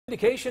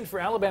Vindication for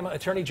Alabama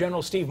Attorney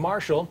General Steve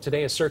Marshall.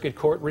 Today, a circuit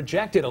court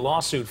rejected a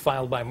lawsuit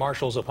filed by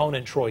Marshall's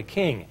opponent, Troy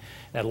King.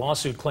 That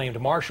lawsuit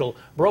claimed Marshall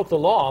broke the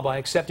law by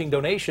accepting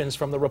donations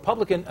from the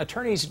Republican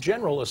Attorneys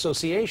General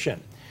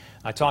Association.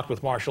 I talked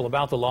with Marshall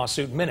about the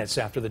lawsuit minutes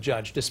after the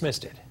judge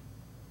dismissed it.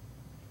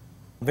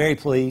 Very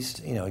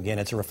pleased. Again,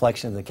 it's a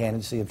reflection of the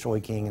candidacy of Troy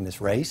King in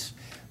this race,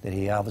 that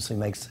he obviously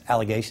makes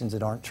allegations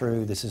that aren't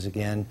true. This is,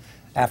 again,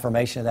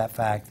 affirmation of that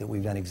fact that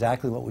we've done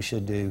exactly what we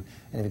should do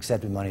and have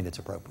accepted money that's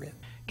appropriate.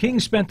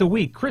 King spent the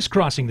week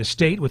crisscrossing the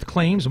state with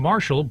claims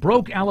Marshall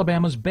broke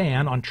Alabama's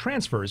ban on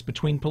transfers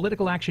between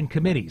political action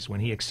committees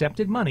when he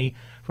accepted money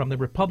from the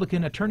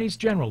Republican Attorneys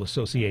General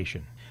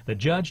Association. The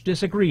judge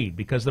disagreed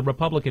because the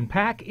Republican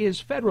PAC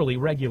is federally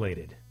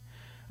regulated.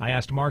 I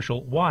asked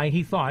Marshall why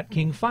he thought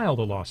King filed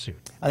a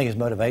lawsuit. I think his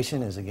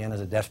motivation is, again,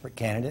 as a desperate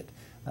candidate,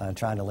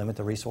 trying to limit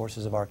the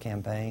resources of our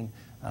campaign.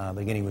 But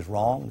again, he was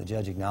wrong. The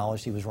judge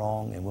acknowledged he was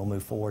wrong, and we'll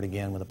move forward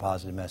again with a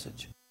positive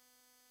message.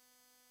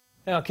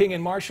 Now, King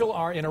and Marshall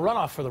are in a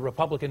runoff for the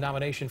Republican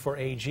nomination for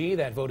AG.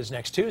 That vote is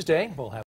next Tuesday. We'll have